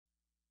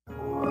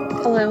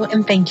Hello,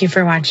 and thank you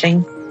for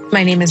watching.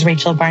 My name is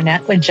Rachel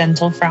Barnett with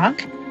Gentle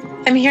Frog.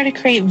 I'm here to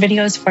create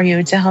videos for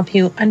you to help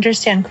you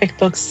understand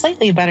QuickBooks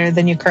slightly better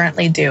than you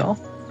currently do.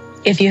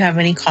 If you have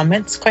any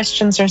comments,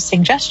 questions, or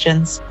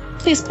suggestions,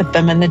 please put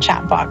them in the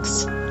chat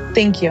box.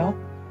 Thank you.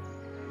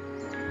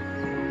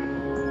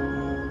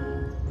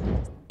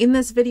 In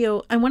this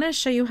video, I want to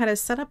show you how to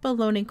set up a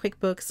loan in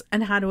QuickBooks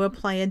and how to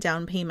apply a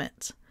down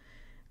payment.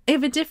 I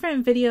have a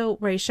different video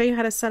where I show you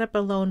how to set up a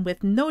loan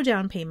with no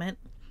down payment.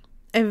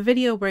 I have a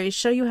video where I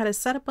show you how to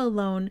set up a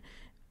loan,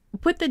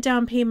 put the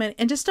down payment,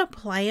 and just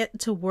apply it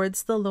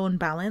towards the loan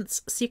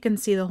balance so you can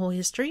see the whole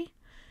history.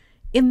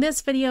 In this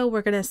video,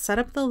 we're going to set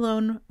up the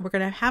loan, we're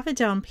going to have a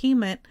down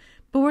payment,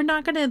 but we're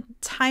not going to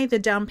tie the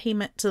down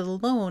payment to the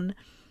loan.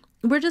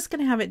 We're just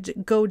going to have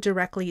it go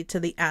directly to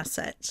the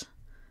asset.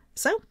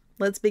 So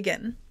let's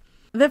begin.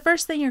 The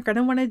first thing you're going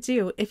to want to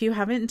do, if you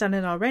haven't done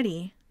it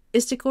already,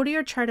 is to go to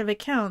your chart of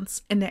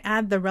accounts and to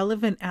add the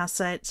relevant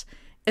asset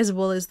as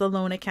well as the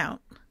loan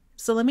account.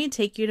 So let me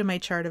take you to my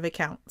chart of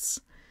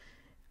accounts.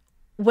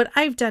 What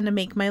I've done to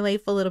make my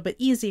life a little bit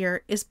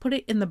easier is put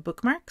it in the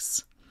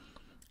bookmarks.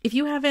 If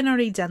you haven't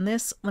already done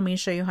this, let me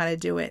show you how to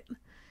do it.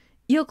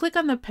 You'll click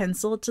on the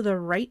pencil to the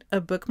right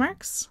of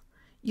bookmarks.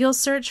 You'll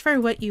search for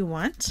what you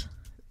want.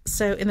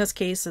 So in this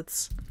case,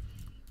 it's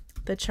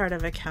the chart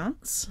of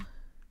accounts.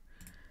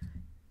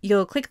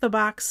 You'll click the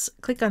box,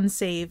 click on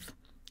save.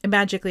 It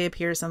magically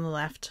appears on the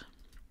left.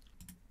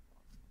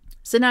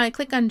 So now I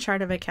click on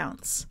chart of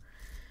accounts.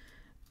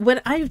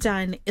 What I've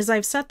done is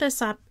I've set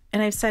this up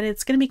and I've said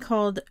it's going to be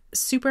called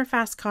Super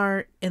Fast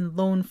Car and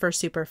Loan for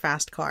Super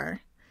Fast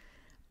Car.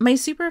 My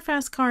Super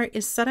Fast Car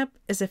is set up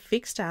as a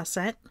fixed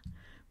asset.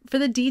 For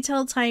the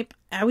detail type,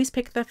 I always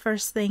pick the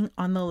first thing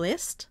on the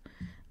list.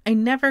 I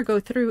never go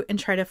through and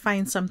try to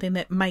find something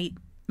that might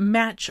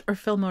match or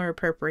feel more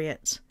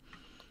appropriate.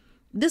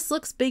 This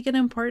looks big and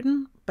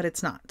important, but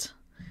it's not.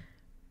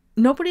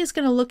 Nobody's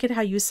going to look at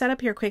how you set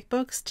up your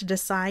QuickBooks to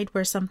decide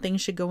where something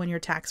should go in your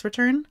tax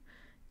return.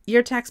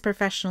 Your tax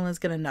professional is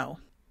going to know.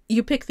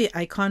 You pick the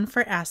icon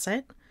for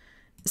asset,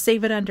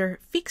 save it under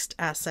fixed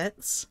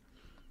assets,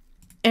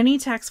 any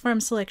tax form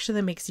selection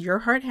that makes your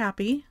heart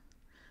happy,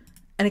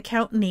 an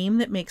account name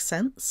that makes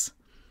sense,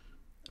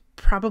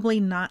 probably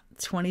not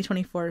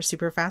 2024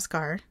 Super Fast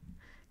Car.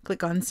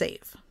 Click on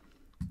save.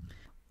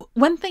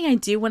 One thing I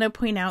do want to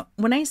point out,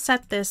 when I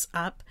set this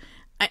up,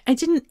 I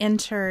didn't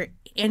enter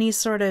any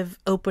sort of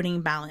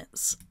opening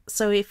balance.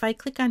 So if I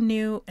click on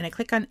new and I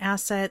click on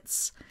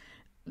assets,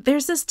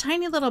 there's this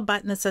tiny little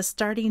button that says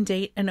starting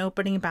date and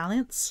opening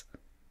balance.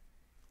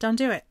 Don't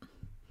do it.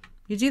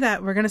 You do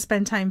that, we're going to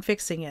spend time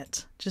fixing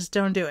it. Just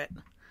don't do it.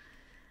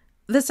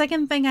 The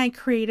second thing I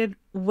created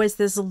was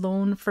this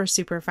loan for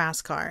Super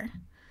Fast Car.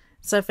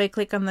 So if I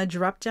click on the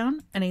drop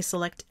down and I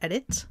select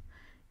edit,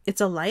 it's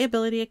a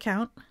liability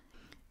account.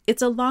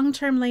 It's a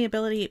long-term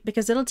liability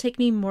because it'll take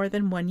me more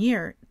than 1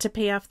 year to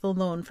pay off the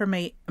loan for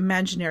my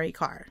imaginary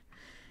car.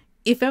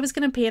 If I was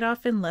going to pay it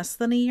off in less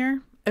than a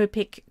year, I would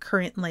pick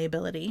current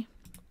liability.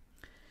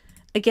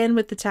 Again,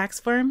 with the tax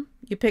form,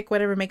 you pick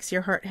whatever makes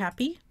your heart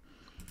happy.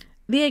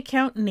 The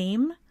account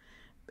name,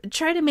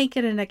 try to make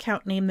it an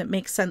account name that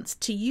makes sense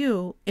to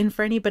you and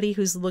for anybody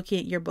who's looking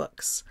at your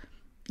books,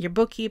 your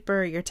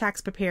bookkeeper, your tax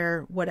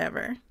preparer,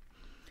 whatever.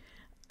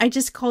 I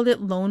just called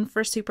it Loan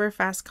for Super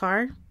Fast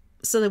Car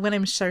so that when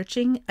I'm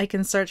searching, I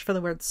can search for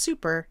the word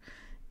super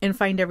and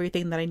find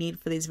everything that I need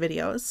for these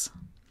videos.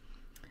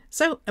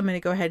 So I'm going to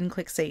go ahead and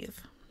click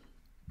save.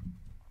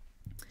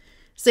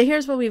 So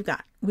here's what we've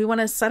got. We want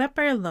to set up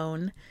our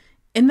loan,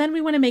 and then we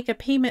want to make a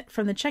payment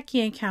from the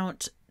checking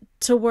account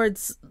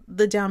towards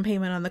the down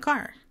payment on the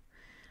car.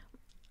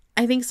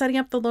 I think setting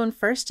up the loan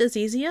first is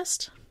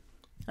easiest.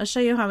 I'll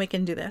show you how we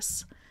can do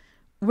this.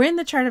 We're in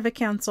the chart of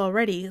accounts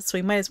already, so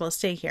we might as well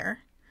stay here.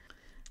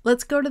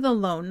 Let's go to the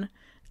loan.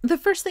 The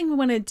first thing we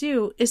want to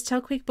do is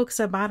tell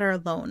QuickBooks about our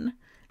loan.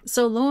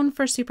 So loan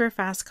for Super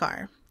Fast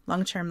Car,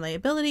 long-term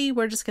liability,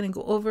 we're just going to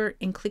go over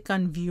and click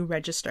on View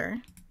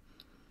Register.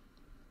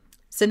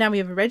 So now we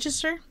have a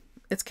register.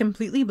 It's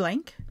completely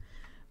blank.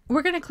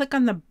 We're going to click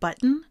on the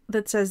button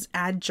that says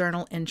Add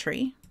Journal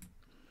Entry.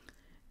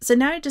 So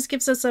now it just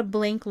gives us a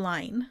blank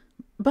line.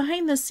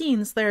 Behind the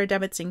scenes, there are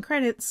debits and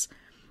credits.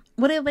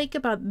 What I like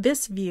about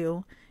this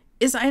view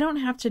is I don't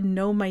have to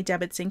know my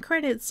debits and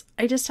credits.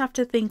 I just have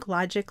to think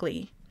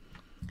logically.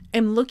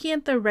 I'm looking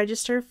at the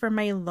register for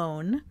my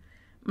loan.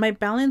 My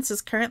balance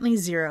is currently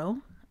 0.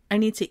 I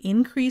need to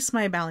increase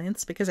my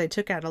balance because I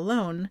took out a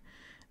loan.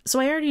 So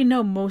I already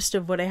know most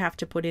of what I have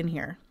to put in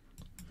here.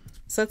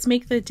 So let's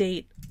make the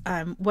date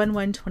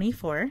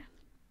 1/1/24.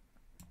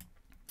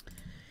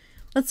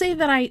 Let's say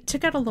that I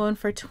took out a loan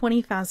for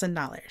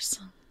 $20,000.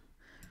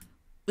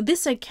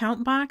 This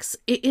account box,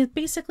 it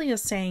basically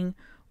is saying,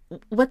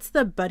 what's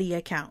the buddy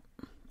account?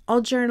 All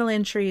journal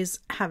entries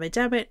have a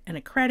debit and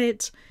a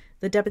credit.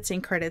 The debits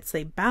and credits,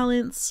 they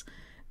balance.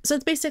 So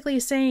it's basically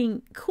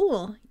saying,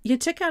 cool, you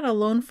took out a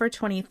loan for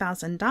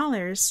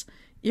 $20,000.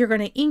 You're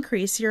going to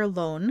increase your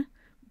loan,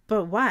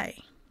 but why?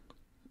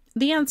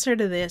 The answer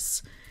to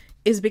this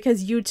is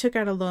because you took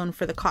out a loan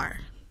for the car.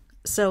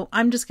 So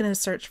I'm just going to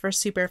search for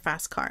super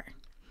fast car.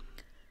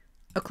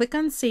 I'll click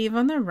on save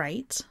on the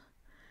right.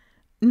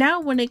 Now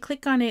when I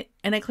click on it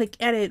and I click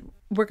edit,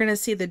 we're going to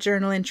see the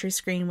journal entry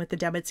screen with the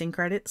debits and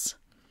credits.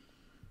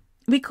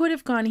 We could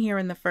have gone here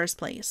in the first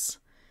place.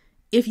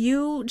 If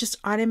you just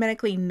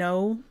automatically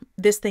know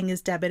this thing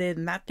is debited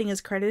and that thing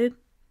is credited,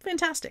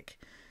 fantastic.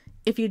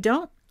 If you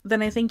don't,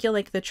 then I think you'll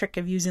like the trick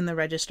of using the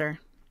register.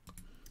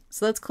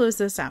 So let's close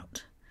this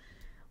out.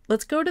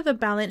 Let's go to the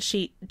balance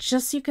sheet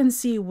just so you can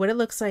see what it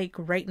looks like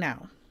right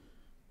now.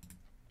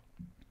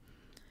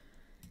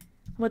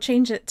 We'll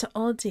change it to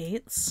all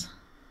dates.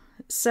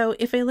 So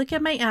if I look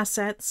at my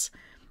assets,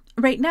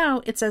 right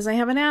now it says I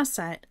have an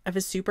asset of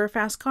a super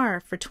fast car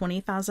for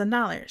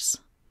 $20,000.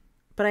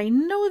 But I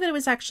know that it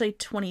was actually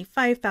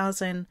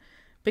 $25,000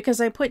 because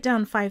I put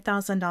down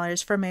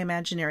 $5,000 for my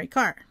imaginary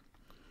car.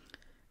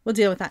 We'll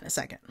deal with that in a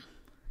second.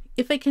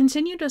 If I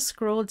continue to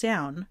scroll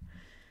down,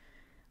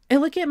 I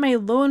look at my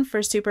loan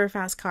for super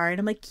fast car and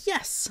I'm like,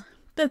 yes,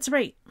 that's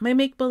right. My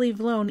make-believe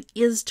loan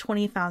is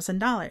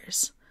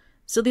 $20,000.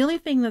 So the only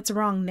thing that's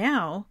wrong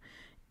now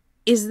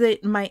is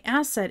that my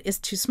asset is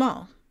too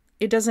small.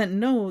 It doesn't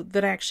know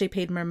that I actually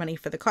paid more money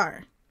for the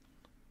car.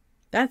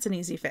 That's an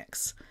easy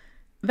fix.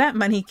 That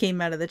money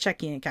came out of the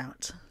checking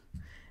account.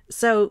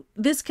 So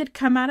this could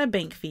come out of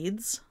bank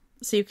feeds.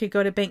 So you could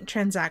go to bank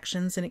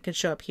transactions and it could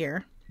show up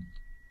here.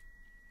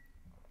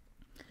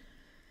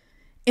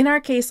 In our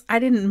case, I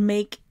didn't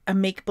make a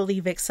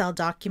make-believe Excel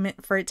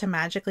document for it to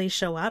magically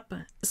show up.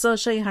 So I'll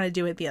show you how to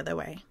do it the other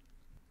way.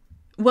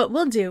 What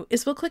we'll do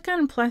is we'll click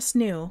on plus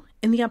new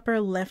in the upper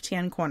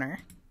left-hand corner.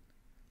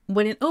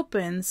 When it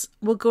opens,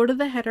 we'll go to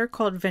the header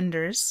called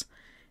vendors,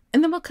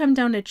 and then we'll come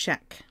down to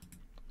check.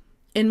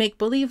 In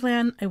make-believe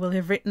land, I will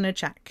have written a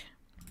check.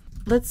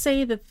 Let's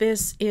say that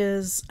this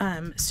is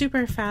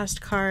super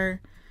fast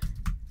car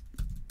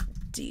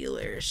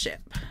dealership.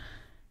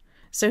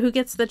 So who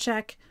gets the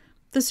check?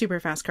 The super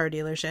fast car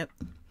dealership.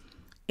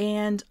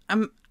 And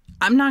I'm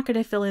not going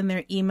to fill in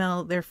their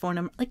email, their phone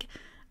number. Like,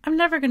 I'm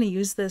never going to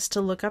use this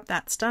to look up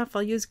that stuff.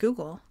 I'll use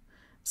Google.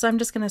 So I'm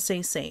just going to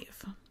say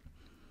save.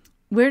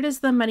 Where does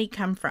the money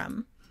come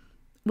from?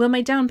 Well,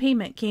 my down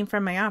payment came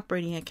from my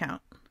operating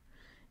account.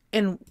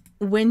 And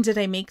when did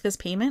I make this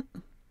payment?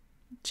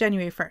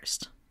 January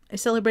 1st. I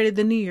celebrated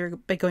the new year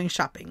by going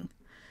shopping.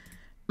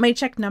 My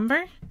check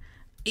number?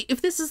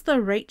 If this is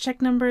the right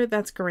check number,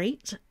 that's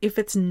great. If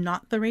it's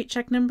not the right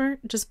check number,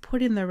 just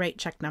put in the right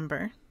check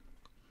number.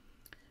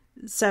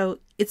 So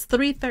it's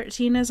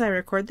 313 as I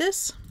record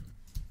this.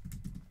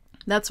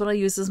 That's what I'll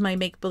use as my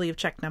make-believe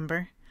check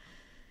number.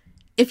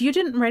 If you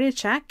didn't write a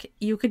check,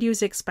 you could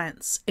use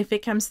expense. If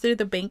it comes through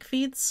the bank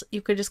feeds,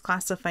 you could just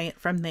classify it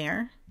from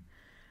there.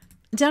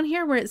 Down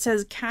here where it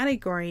says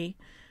category,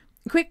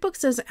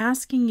 QuickBooks is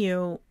asking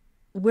you,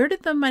 where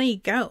did the money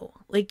go?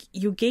 Like,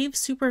 you gave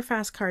super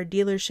fast car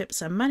dealership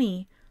some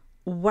money.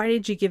 Why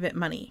did you give it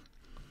money?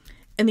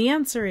 And the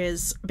answer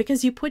is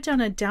because you put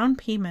down a down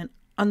payment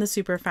on the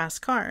super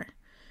fast car.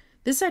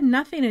 This had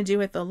nothing to do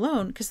with the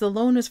loan because the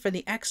loan was for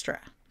the extra.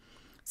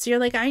 So you're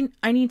like,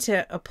 I need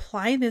to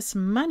apply this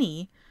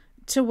money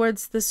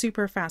towards the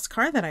super fast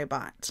car that I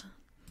bought.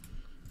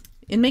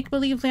 In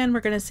make-believe land,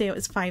 we're going to say it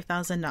was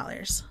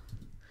 $5,000.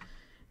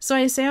 So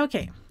I say,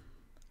 okay,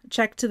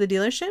 check to the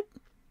dealership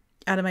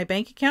out of my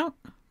bank account,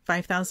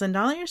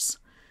 $5,000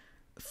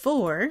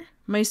 for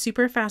my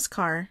super fast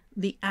car,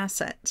 the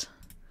asset.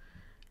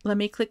 Let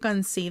me click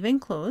on save and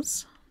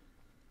close.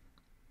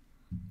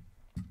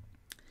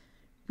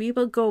 We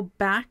will go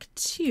back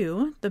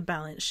to the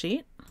balance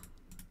sheet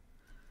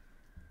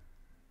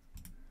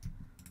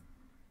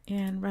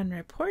and run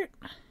report.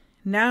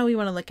 Now we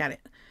want to look at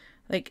it.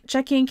 Like,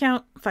 checking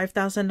account,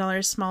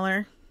 $5,000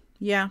 smaller.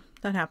 Yeah,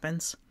 that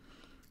happens.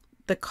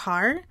 The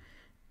car,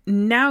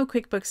 now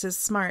QuickBooks is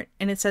smart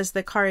and it says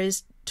the car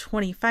is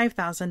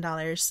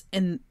 $25,000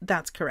 and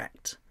that's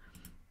correct.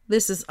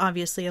 This is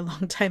obviously a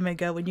long time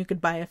ago when you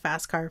could buy a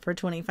fast car for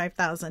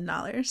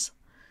 $25,000.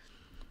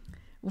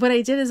 What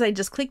I did is I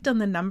just clicked on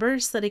the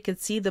numbers so that I could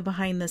see the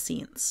behind the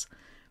scenes.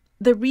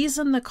 The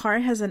reason the car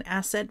has an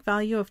asset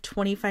value of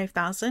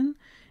 $25,000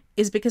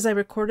 is because I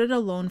recorded a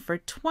loan for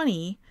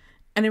 $20,000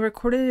 and I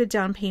recorded a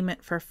down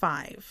payment for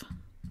 $5,000.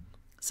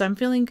 So I'm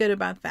feeling good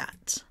about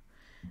that.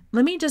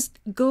 Let me just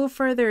go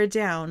further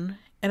down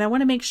and I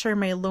want to make sure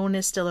my loan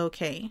is still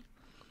okay.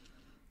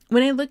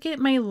 When I look at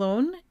my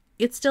loan,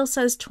 it still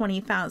says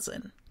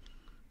 $20,000.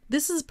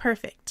 This is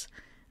perfect.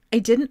 I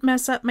didn't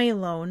mess up my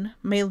loan.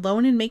 My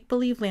loan in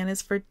make-believe land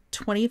is for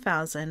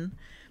 $20,000,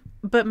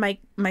 but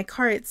my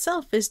car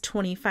itself is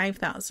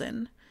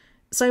 $25,000.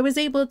 So I was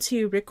able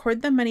to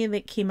record the money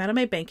that came out of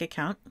my bank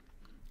account,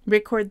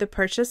 record the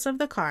purchase of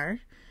the car,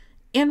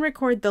 and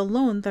record the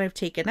loan that I've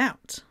taken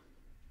out.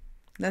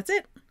 That's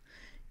it.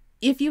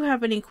 If you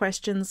have any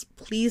questions,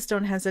 please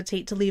don't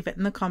hesitate to leave it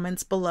in the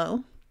comments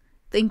below.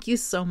 Thank you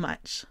so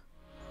much.